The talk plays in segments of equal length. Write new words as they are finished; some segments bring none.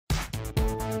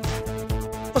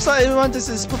What's up everyone, this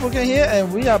is Pupugames here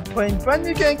and we are playing a brand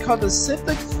new game called the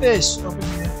Septic Fish over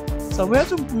here. So we have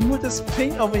to remove this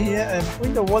paint over here and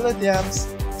bring the water dams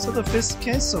so the fish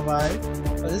can survive.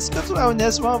 Let's go to our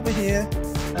next one over here,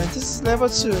 and this is level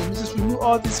 2. We just remove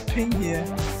all this paint here.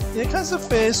 Here comes the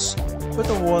fish with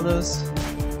the waters.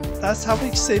 That's how we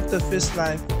save the fish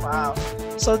life. Wow.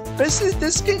 So basically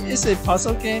this game is a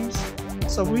puzzle game.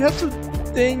 So we have to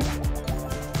think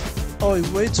a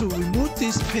way to remove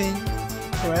this paint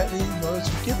correctly in order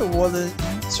to get the water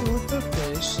into the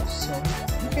fish so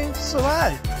you can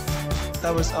survive.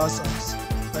 That was awesome.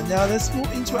 But now let's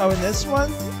move into our next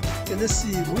one. Okay, let's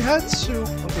see. We had to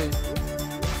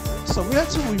so we have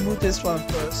to remove this one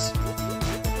first.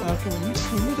 Okay, we need to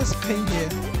remove this paint here.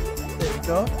 There we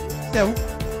go. Yeah,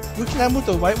 we cannot move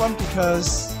the white one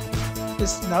because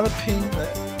there's another paint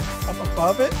up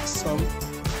above it. So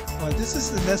this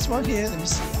is the next one here. Let me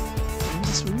see.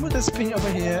 Just remove this paint over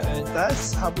here, and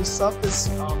that's how we solve this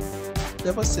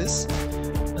level 6.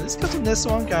 Let's go to the next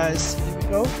one, guys. Here we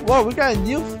go. Whoa, we got a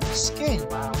new skin.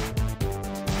 Wow.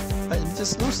 Let me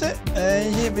just lose it,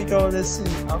 and here we go. Let's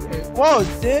see. Okay. Whoa,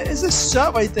 there is a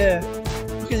shark right there.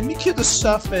 Okay, let me kill the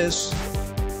shark fish.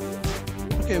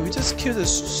 Okay, we just killed the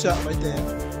shark right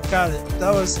there. Got it.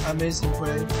 That was amazing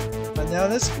play. But now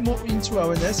let's move into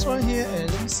our next one here,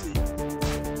 and let me see.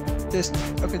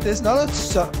 There's another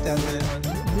shark down there.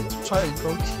 I need to try and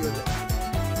go kill it.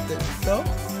 There we go.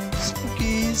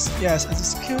 Spookies. Yes, I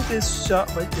just killed this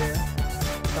shark right there.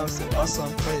 That was an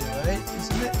awesome play, right?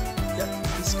 Isn't it? Yeah.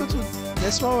 Let's go to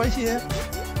this one right here.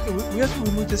 We have to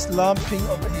remove this long pin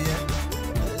over here.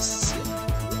 Let's see.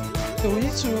 So we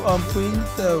need to bring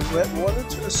the red water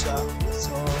to the shark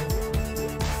so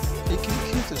it can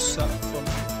kill the shark from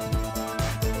here.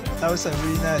 That was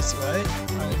really nice, right?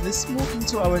 Alright, let's move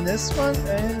into our next one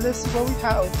and let's see what we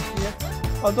have over here.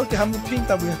 Oh, look at how many pink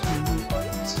that we have to remove.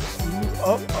 Let's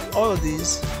remove all of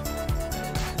these.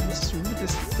 Let's remove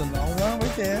the long one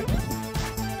right there.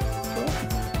 Cool.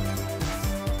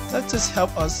 That just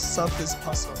helps us solve this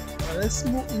puzzle. Let's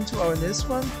move into our next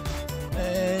one.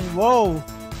 And whoa,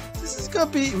 this is gonna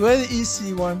be a very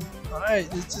easy one.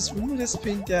 Alright, let's just remove this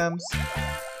pink dams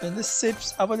and let's save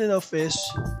our little fish.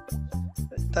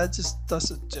 That just does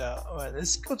the job. Alright,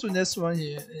 let's go to the next one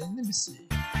here and let me see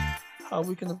how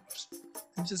we're gonna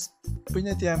just bring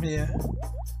it down here.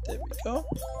 There we go.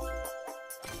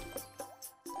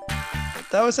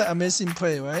 That was an amazing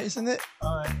play, right? Isn't it?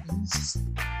 Alright, just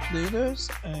leaders,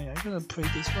 and I'm gonna play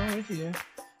this one right here.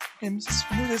 And just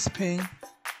remove this paint.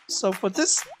 So for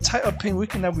this type of paint, we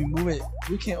cannot remove it.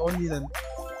 We can only then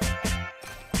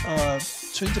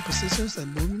change the positions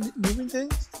and moving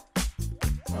things.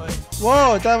 Alright.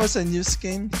 Whoa, that was a new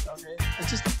skin. Okay, I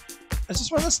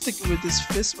just want to stick with this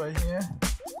fish right here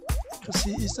because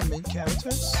he is the main character.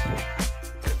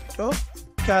 There we go.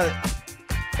 Got it.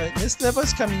 Alright, this level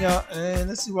is coming out, and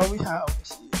let's see what we have over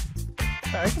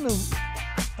here.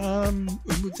 I'm gonna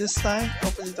remove this side.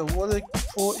 Hopefully the water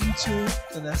pour into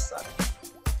the next side.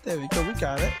 There we go. We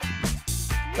got it.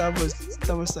 That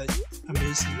was like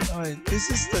amazing. Alright, this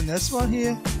is the next one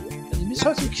here. Let me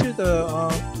try to kill the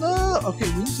no, okay,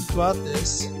 we need to drop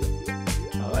this.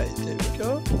 Alright, there we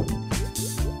go.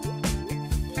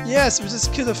 Yes, we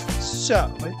just killed the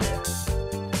shark right there.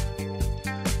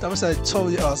 That was like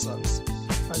totally awesome.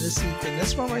 Alright, let's see the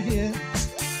next one right here.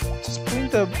 Just bring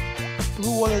the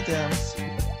blue water down.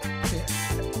 Okay,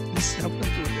 let's see how we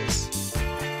can do this.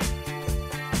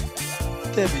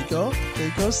 There we go.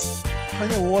 There goes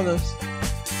plenty of water.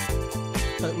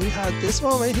 But we have this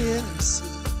one right here. Let me see.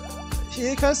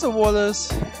 Here comes the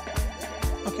waters.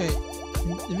 Okay,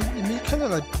 let me kind of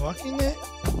like blocking it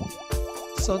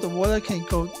so the water can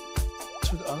go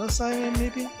to the other side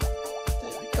maybe.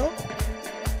 There we go.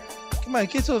 Come on,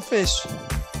 get to the fish.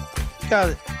 Got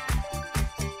it.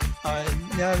 Alright,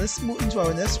 now let's move into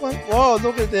our next one. Whoa,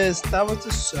 look at this. That was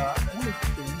the shark and the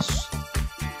fish.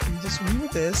 Let me just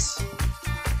remove this.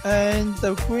 And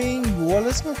the green water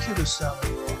is gonna kill the shark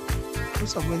right there.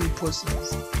 Those are really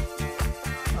poisonous.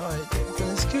 Alright,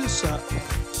 let's kill the shark.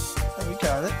 And we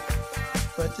got it.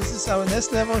 But this is our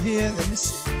next level here. Let me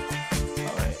see.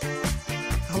 Alright.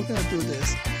 How can I do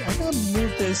this? I'm gonna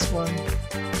move this one.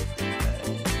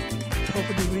 And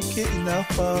hopefully we get enough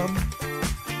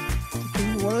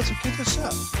clean water to kill the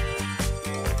shark.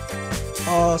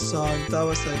 Awesome. That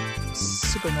was like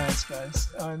super nice, guys.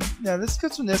 Now let's go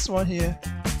to the next one here.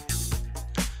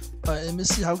 Alright, let me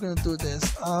see how we're gonna do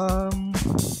this.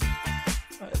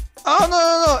 Oh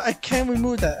no! I can't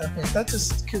remove that. Okay, that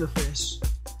just killed the fish.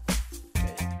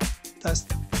 Okay,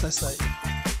 that's like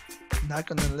not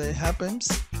gonna let it happen.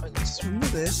 I just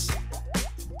remove this.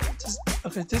 Just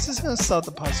Okay, this is gonna solve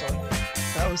the puzzle.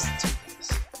 That was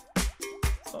tedious.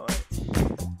 Alright.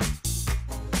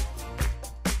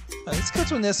 Let's go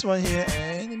to the next one here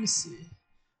and let me see.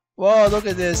 Wow, look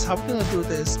at this. How are we gonna do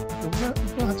this? We're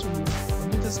gonna have to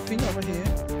remove this pin over here.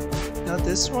 Now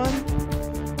this one.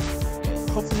 Okay,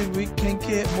 hopefully we can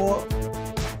get more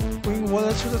green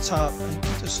water to the top and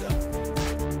kill the shell.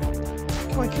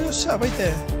 Come on, kill the shell right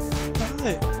there.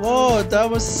 Alright. Whoa, that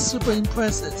was super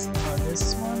impressive.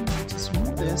 This one, just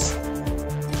remove this.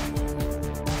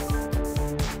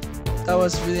 That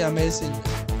was really amazing.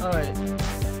 Alright.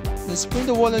 Let's bring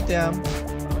the water down.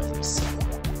 Alright, let's see.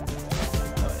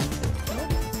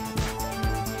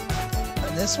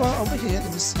 And this one over here,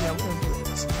 let me see how we're gonna do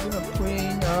this. I'm gonna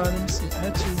bring, let me see, I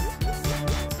have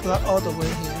to block all the way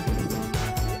here.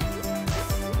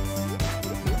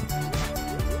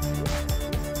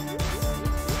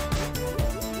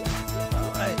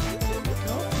 Alright, there we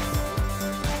go.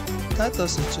 That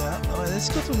does the job. Alright, let's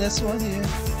go to the next one here.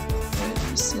 Okay, let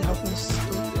me see how we can do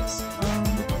this.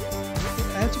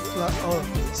 I have to block all of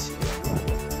these here.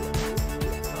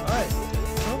 Alright,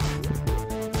 there we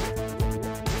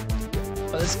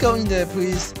go. Let's go in there,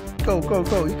 please. Go, go,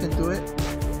 go. You can do it.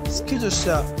 Let's kill the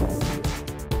shop.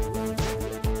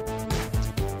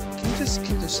 Can you just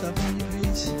kill the shop for me,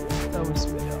 please? That was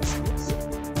really awesome.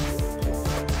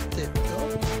 There we go.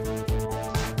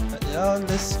 And now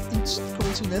let's go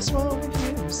to the next one over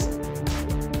here. Let me see.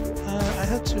 I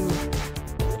have to.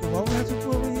 What we have to do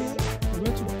over here? We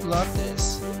have to block this.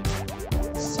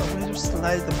 So we have to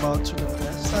slide the ball to the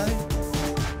left side.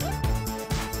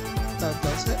 That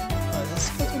does it. Alright, let's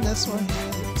go to the next one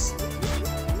here.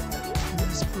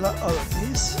 Let's block all of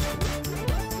these.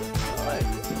 Alright.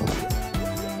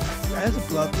 I have to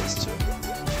block this too.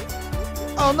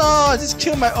 Oh no! I just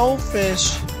killed my own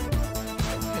fish. Okay,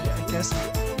 I guess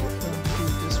I'm gonna do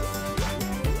this one.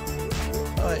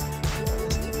 Alright.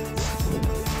 Let's do this.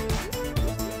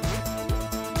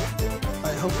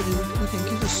 Alright, hopefully we can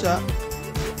get a shot.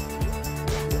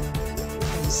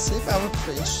 And save our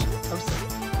fish.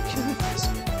 Kill the fish.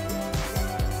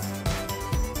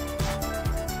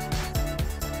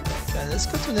 Okay, let's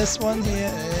go to the next one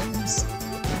here and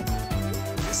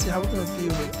see how we're gonna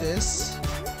deal with this.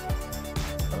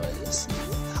 Alright, let's see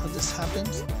how this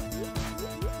happens.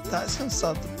 That's gonna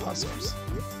solve the puzzles.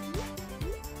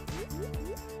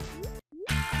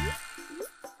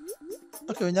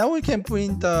 Okay, now we can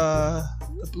bring the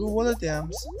blue water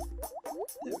dams.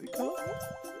 There we go.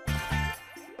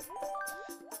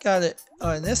 Got it.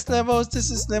 Alright, next level. This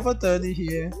is level 30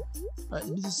 here. Alright, let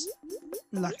me just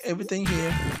lock everything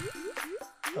here.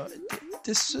 Alright,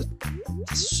 this should.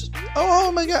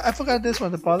 Oh my god, I forgot this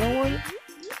one, the bottom one.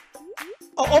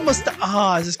 Oh, almost.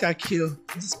 I just got killed.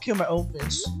 I just killed my own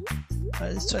fish.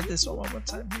 Alright, let's try this one more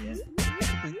time here.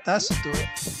 Okay, that should do it.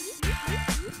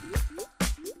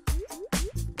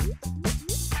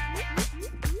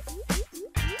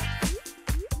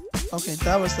 Okay,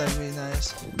 that was like really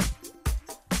nice.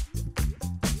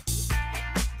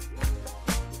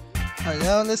 Alright,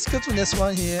 now let's go to the next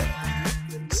one here.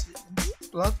 Let me see.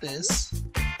 Block this.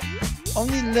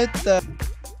 Only let the.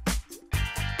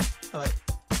 Alright,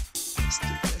 let's do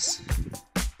this.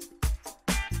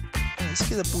 And let's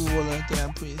get the blue water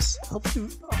down, please.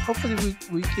 Hopefully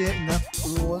we get enough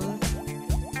blue water.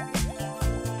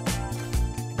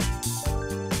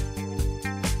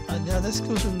 Alright, now let's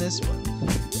go to the next one.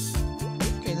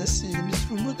 Okay, let's see. Let me just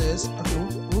remove this. Okay,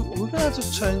 we're gonna have to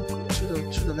turn to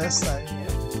the left side here.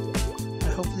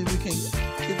 Hopefully we can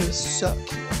get a shot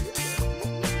here.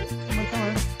 Come on, come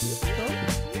on. Go.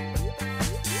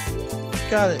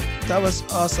 Got it. That was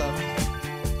awesome.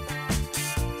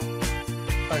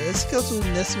 Alright, let's go to the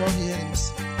next one here. Let me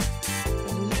see.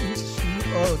 Let's remove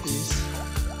all of these.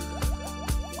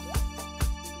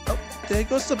 Oh, there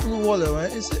goes the blue water,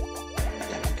 right? Is it?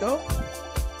 There we go.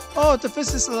 Oh, the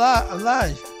fish is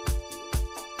alive.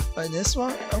 Alright, next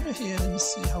one over here. Let me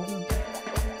see how we.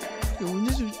 We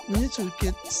need to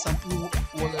get some blue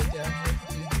water down here.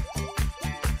 Okay. I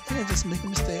think I just make a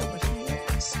mistake over here.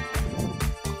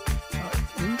 Alright,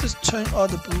 let me just turn all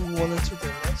the blue water to the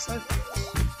left side.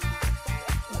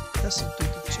 That should do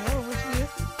the job over here.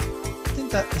 I think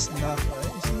that is enough,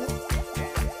 right? Isn't it?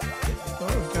 There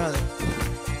we go, got it.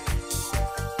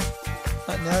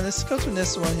 Alright, now let's go to the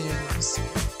next one here. Let me see.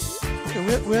 Okay,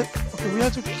 we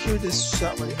have to kill this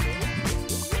shot right here.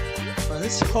 Alright,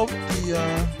 let's hope the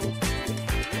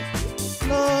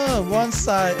no, one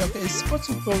side. Okay, it's supposed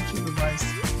to go to the right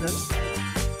side.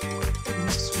 Let me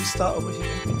just restart over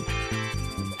here.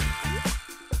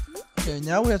 Okay,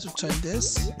 now we have to turn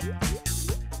this.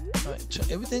 Alright, turn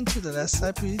everything to the left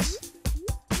side, please.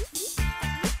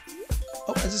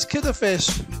 I just killed the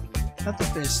fish. Not the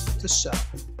fish, the shark.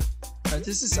 Alright,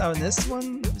 this is our next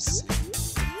one. Let's see.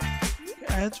 Okay,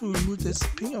 I have to remove this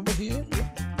pin over here.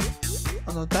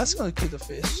 Oh no, that's gonna kill the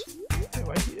fish. Okay,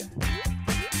 right here.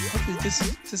 Hopefully this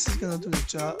is gonna do the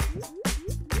job.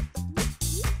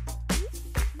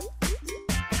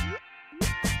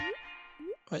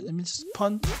 Right, let me just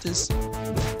punt this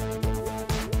water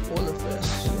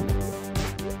fish.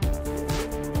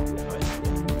 Alright,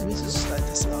 let me just slide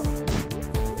this out.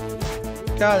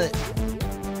 Got it.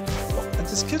 Oh, I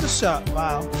just killed a shark.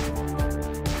 Wow.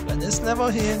 And this level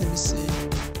here, let me see.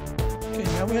 Okay,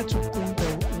 now we have to bring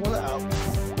the water out.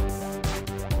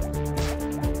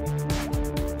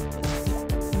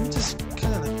 Let me just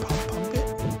kind of like pump it.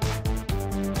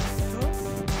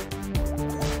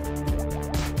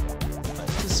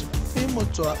 Alright, just 3 more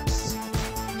drops.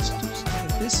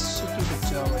 This should do the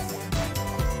job right here.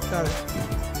 Got it.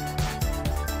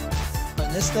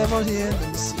 Alright, next level here, let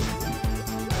me see.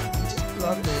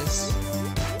 Love this.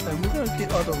 And we're gonna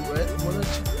get all the red water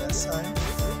to that side.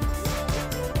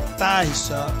 Die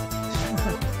shot.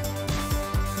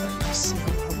 Let's see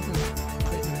how we're gonna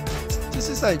play it. This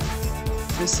is like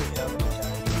fishing out.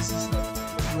 This is like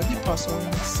really puzzle.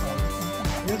 So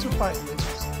we have to find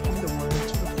witches in the water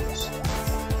to the fish.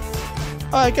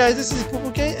 Alright guys, this is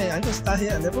Pupugames and I'm gonna start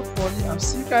here at level 40. I'll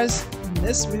see you guys in the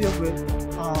next video with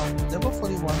level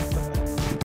 41.